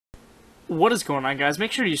What is going on, guys?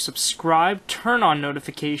 Make sure you subscribe, turn on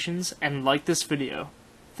notifications, and like this video.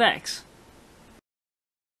 Thanks.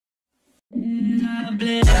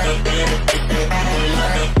 Dude,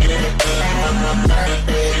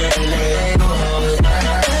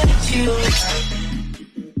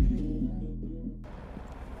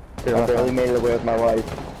 I barely made it away with my life.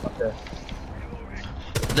 Okay.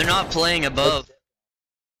 They're not playing above.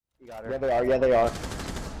 Yeah, they are. Yeah, they are.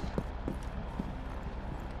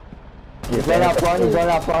 He's right out front. He's right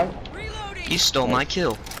out front. He stole my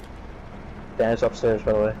kill. Dan's upstairs,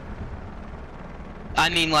 by the way. I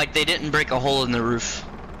mean, like, they didn't break a hole in the roof.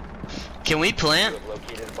 Can we plant?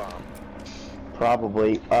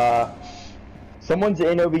 Probably. Someone's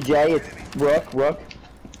in OBJ. It's Rook.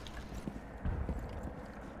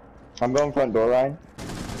 I'm going front door, Ryan.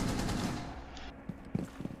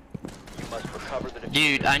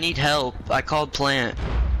 Dude, I need help. I called plant.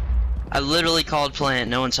 I literally called plant.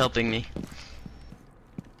 No one's helping me.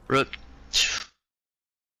 Rook.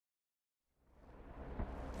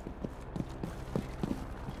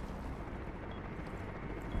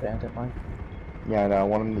 Bandit Mike. Yeah, I know. I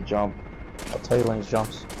want him to jump. I'll tell you when he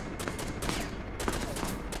jumps.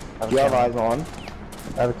 Do you have eyes on?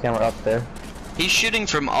 I have a camera up there. He's shooting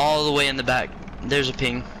from all the way in the back. There's a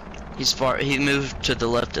ping. He's far. He moved to the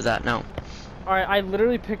left of that now. Alright, I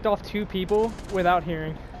literally picked off 2 people without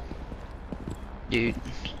hearing. Dude.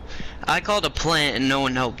 I called a plant and no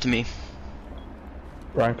one helped me.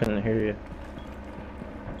 Ryan couldn't hear you.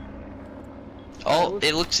 Oh,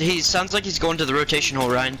 it looks. He sounds like he's going to the rotation hole,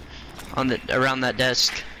 Ryan, on the around that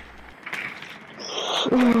desk.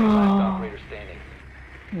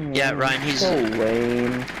 Yeah, Ryan, he's so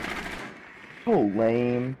lame. So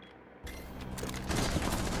lame.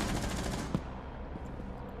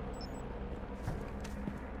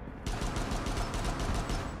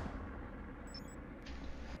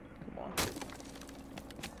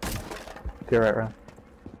 You're right, Ryan.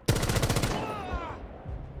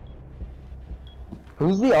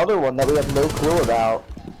 Who's the other one that we have no clue about?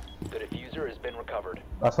 The diffuser has been recovered.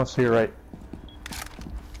 Last one's to your right.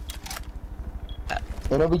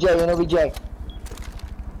 In OBJ.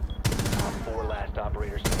 4 last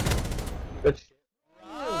operators. Good shit.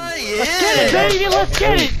 Let's get it, baby! Let's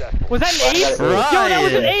get it! Was that an ace? Right. Yo, that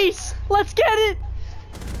was an ace! Let's get it!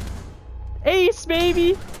 Ace,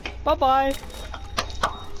 baby! Bye-bye.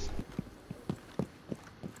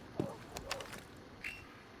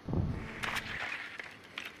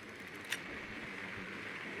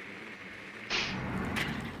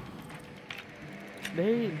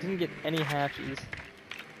 They didn't get any hatchies.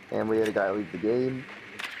 And we had a guy leave the game.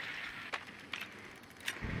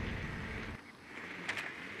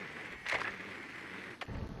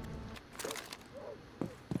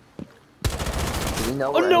 Do we know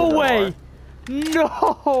Oh, where no any of them way! are?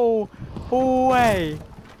 No way!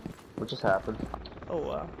 What just happened? Oh,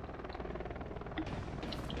 wow.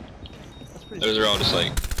 That's pretty Those are all just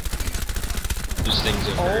like just things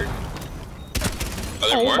I've heard. Are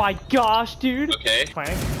there Oh more? my gosh, dude! Okay.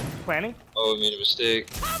 Planning. Oh, I made a mistake.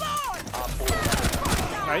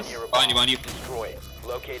 Nice. Behind you. Destroy it.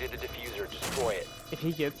 Located a diffuser. Destroy it. If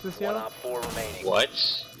he gets this, 1 yo. op 4 remaining. What?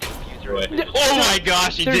 Diffuser What? has been Oh my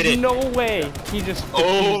gosh, he There's did it! no way he just Oh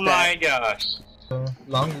defused my that. gosh.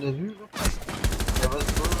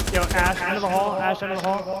 Yo, Ash, end of the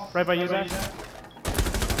hall, right by you, Zach.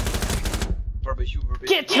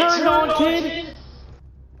 Get turned on, kid!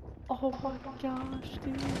 Oh my gosh,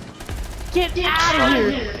 dude. Get out of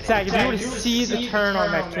here! Zach, if you were to see the turn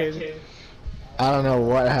on that kid. I don't know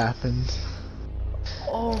what happened.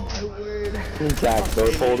 Oh my word. Zach,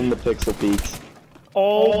 both holding the pixel peaks.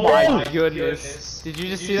 Oh my goodness. Did you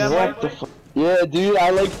just see that, What the Mike? f- Yeah, dude,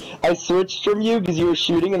 I switched from you because you were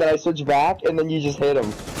shooting and then I switched back and then you just hit him.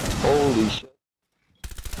 Holy shit.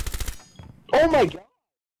 Oh my god.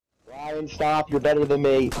 Ryan, stop, you're better than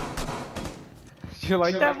me. You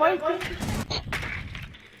like that, Mike?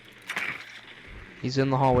 He's in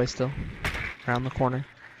the hallway still. Around the corner.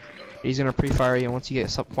 He's gonna pre-fire you once you get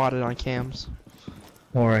spotted on cams.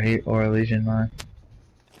 Or a Legion mine.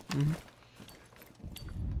 Mm-hmm.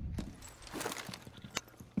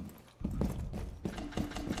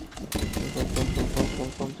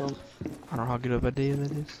 I don't know how good of a idea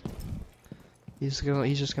that is. He's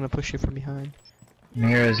just gonna push you from behind.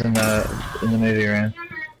 Mira's in the movie room.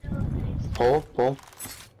 Pull.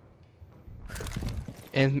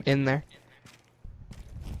 In there.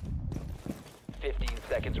 15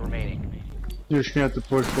 seconds remaining. You're just gonna have to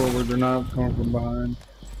push forward, they're not coming from behind.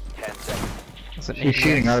 10 seconds. That's an She's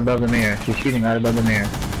shooting right above the mirror. 5 seconds.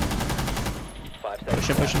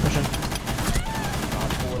 Push him.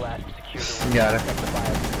 Op 4 last secure the room. You got it. Protect the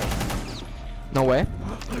biohazard. No way.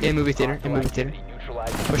 In movie theater. In movie theater.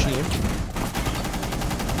 Neutralized. Pushing you.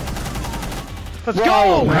 Let's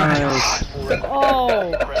go! Nice.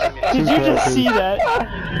 Oh! Did you just see that?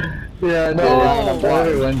 Yeah, Oh, no.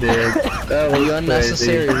 Everyone did. That was The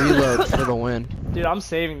unnecessary crazy. reload for the win. Dude, I'm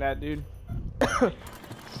saving that, dude.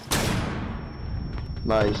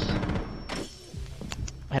 Nice.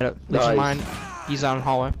 Head up. Legion Nice. mine. He's out in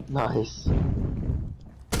hallway. Nice.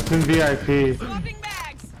 It's in VIP.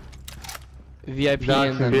 VIP Doc's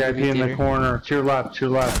and then in VIP movie in the theater. corner. To your left, to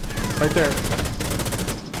your left. Right there.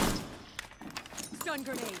 Stun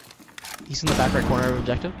grenade. He's in the back right corner of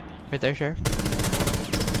objective. Right there, Sheriff.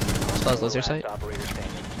 Spells laser Last sight. operator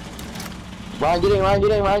standing. Ryan, get in, Ryan,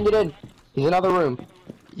 get in, Ryan, get in. He's in another room.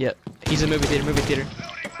 Yep. He's in movie theater. Movie theater.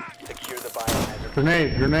 Secure the biohazard.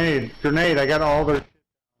 Grenade, grenade, grenade. I got all their.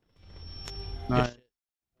 Nice.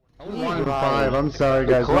 Ryan. 1 to 5. I'm sorry,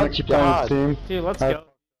 guys. The Wanna clutch keep playing god. this team? Dude, let's go.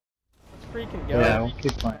 Let's freaking go. Yeah, we'll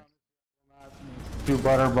keep playing. 2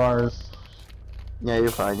 butter bars. Yeah, you're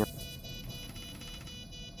fine.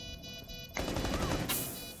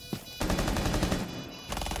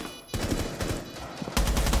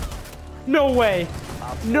 No way!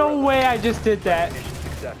 No way I just did that.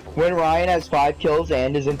 Successful. When Ryan has 5 kills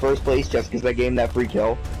and is in first place just because I gave him that free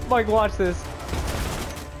kill. Mike, watch this.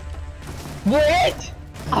 What?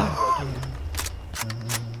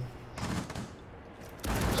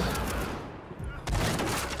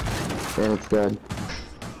 And it's dead.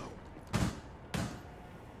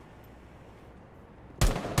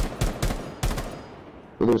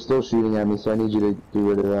 But they're still shooting at me, so I need you to do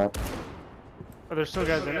rid of that. Are there still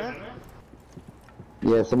guys in there?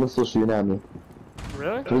 Yeah, someone's still shooting at me.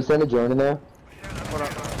 Really? Can we send a drone in there? What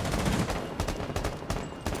up?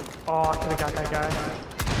 Oh, I could've got that guy.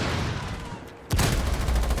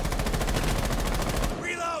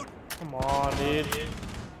 Reload! Come on, dude.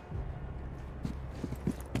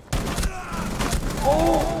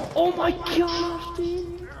 Oh! Oh my gosh,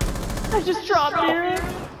 dude! I just dropped here!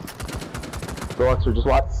 Go Oxford, just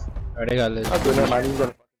watch. Alright, I got it. Okay, never mind, he's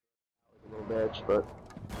gonna a little bitch, but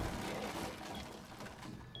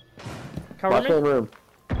Cover watch main me? room.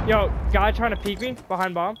 Yo, guy trying to peek me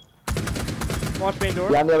behind bomb. Watch main door.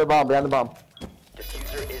 Behind the other bomb, behind the bomb.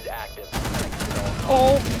 Diffuser is active.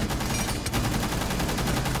 Oh!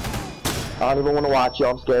 I don't even want to watch you,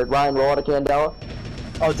 I'm scared. Ryan, roll out a Candela.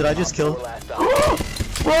 Oh, did I just kill? Last operator.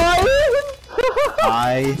 Ryan!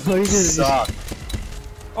 I suck.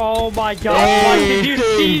 Oh my god, Mike, did you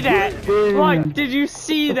see that? Mike, did you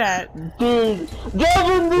see that? Dude,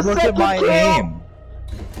 Devin, the Look second at my kill! aim.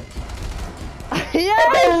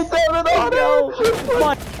 Yes! Devin, oh no!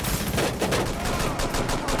 Mike.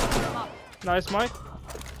 Nice, Mike.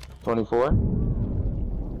 24.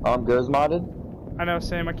 Goes modded. I know,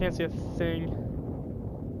 same. I can't see a thing.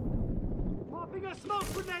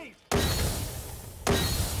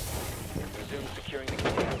 Resume securing the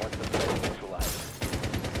container once the threat is neutralized.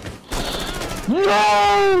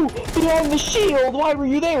 No! Behind the shield! Why were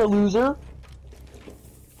you there, loser?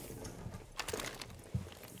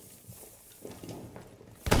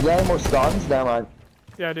 You got any more stuns? Never mind.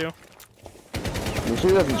 Yeah, I do. I'm sure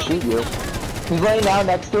he doesn't shoot you. He's laying down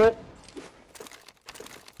next to it.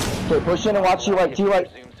 Okay, push in and watch you right, to your right.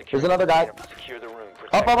 Resume securing There's another guy. the container. Secure the room.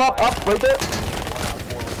 Up, up, up, up, right there.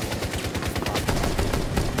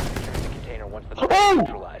 Container once the threat Oh! is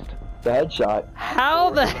neutralized. The headshot. How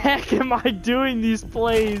the heck am I doing these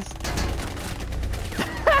plays?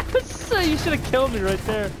 So you should have killed me right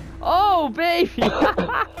there. Oh, baby!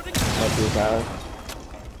 That's your guy.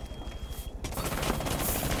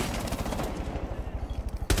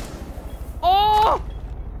 Oh!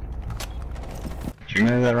 Did you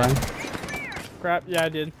know that, Ryan? Crap, yeah, I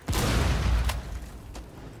did.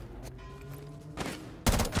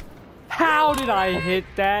 How did I hit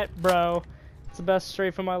that, bro? It's the best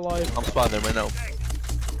strafe of my life. I'm spotting them right now.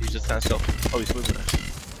 He's just standing still. Oh, he's moving there.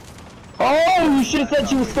 Oh, you should have said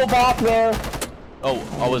she was still back there. Oh,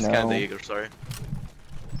 I was No. scanning the Jaeger, sorry.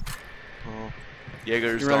 Oh.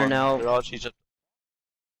 Jaeger's You're running gone. out. They're all, she's just...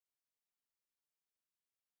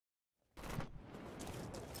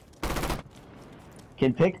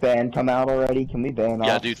 Can pick ban come out already? Can we ban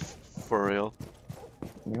Yeah, off? dude, for real.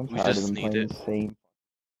 I'm we tired just of them need playing it. the same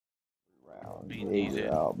round. We need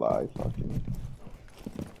it. Out by fucking.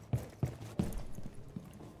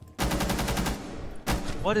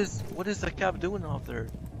 What is the cap doing out there?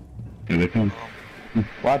 Here they come.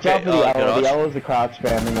 Watch Okay, out for the yellow. garage. The yellow is the crouch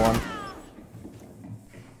spamming one.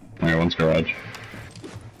 Alright, one's garage.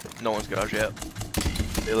 No one's garage yet.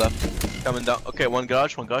 They left. Coming down. Okay, one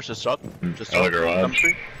garage, just drop. Just Other drop. garage. Come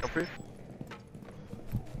free, come free.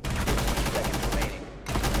 Seconds remaining.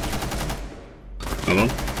 Hello?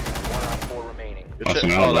 1 on 4 remaining. Good shit.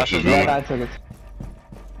 Awesome, Oh, that's that's just Yeah, no. 9 seconds.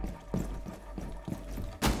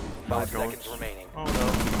 5 drones. seconds remaining. Oh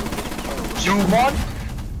no. Zoom on.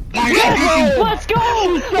 Let's go!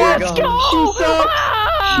 Let's go!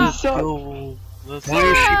 Ah! She sucks. Yo, let's Why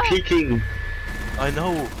is she peeking? I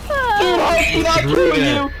know. Dude, how's she not threw killing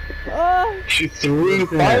that. you? She threw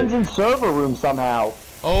Mine's that. in server room somehow.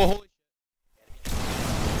 Oh, holy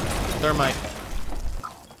thermite.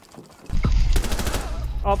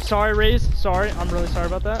 Oh, sorry, Raze. Sorry, I'm really sorry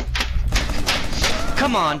about that.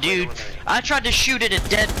 Come on, dude. I tried to shoot it at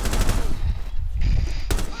dead.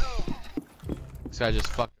 This guy just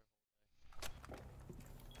fucked.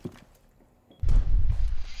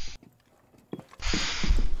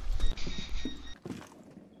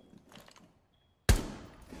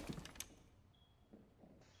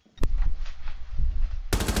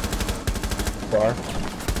 Bar.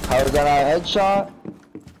 How was that a headshot?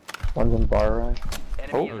 One's in bar, right?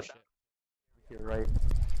 Enemy Oh. is You're right.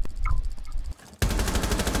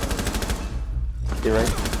 You're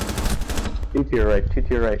right. 2 to your right, 2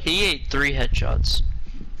 to your right. He ate 3 headshots.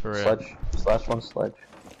 For real. Sledge. Slash one sledge.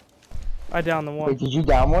 I downed the Wait, one. did you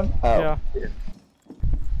down one? Oh. Yeah.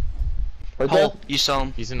 Right Hole, you saw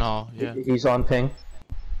him. He's in the hall, yeah. there? He's on ping.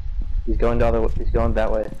 He's going the other way. He's going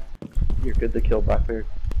that way. You're good to kill Blackbeard.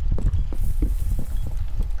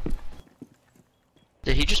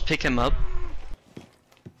 Did he just pick him up?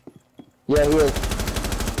 Yeah, he is.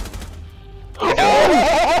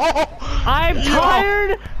 I'm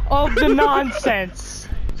tired of the nonsense.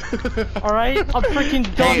 Alright? I'm freaking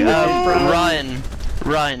done Hey, with it,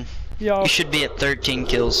 bro. Ryan, Yo. you should be at 13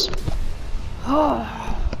 kills. Yeah,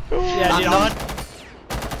 I'm dude, not.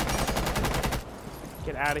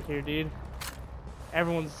 Get out of here, dude.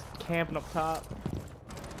 Everyone's camping up top.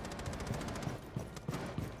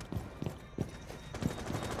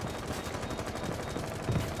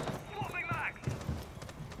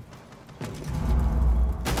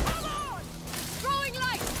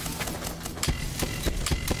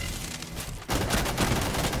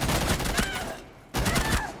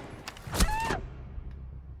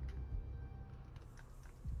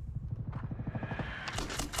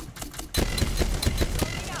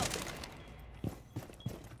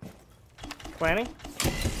 Planning?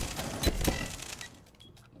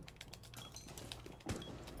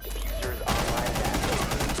 diffusers online and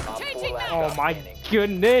active. Op 4 last Oh stop my standing.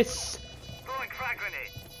 goodness!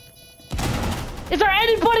 Is there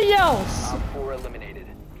anybody else? Op 4 eliminated.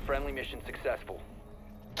 Friendly mission successful.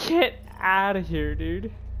 Get out of here,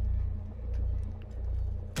 dude.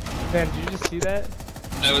 Man, did you just see that?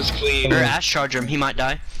 That was clean. Or Ash charge him, he might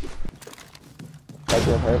die. That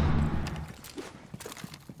did hurt.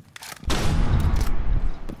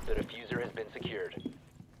 The diffuser has been secured.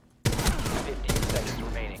 15 seconds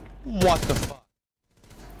remaining. What the fuck?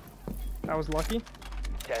 That was lucky.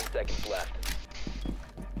 10 seconds left.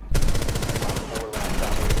 Op 4 last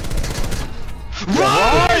operator.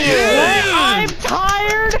 I'm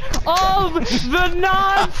tired of the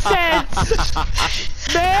nonsense!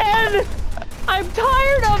 Man! I'm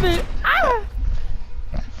tired of it! Ah!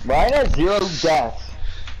 Ryan has 0 deaths.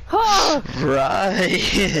 Ah!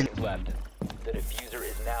 Ryan. Left. The diffuser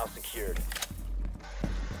is now secured.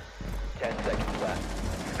 10 seconds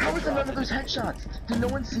left. How was none of those headshots? Did no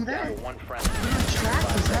one see Down that? to 1 friendly. Track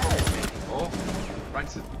was that? Oh, right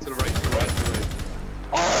to the right, to the right, to the right.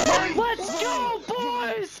 Let's go,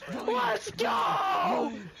 boys! Let's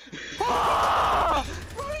go! Ah!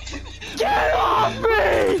 Get off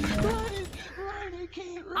me!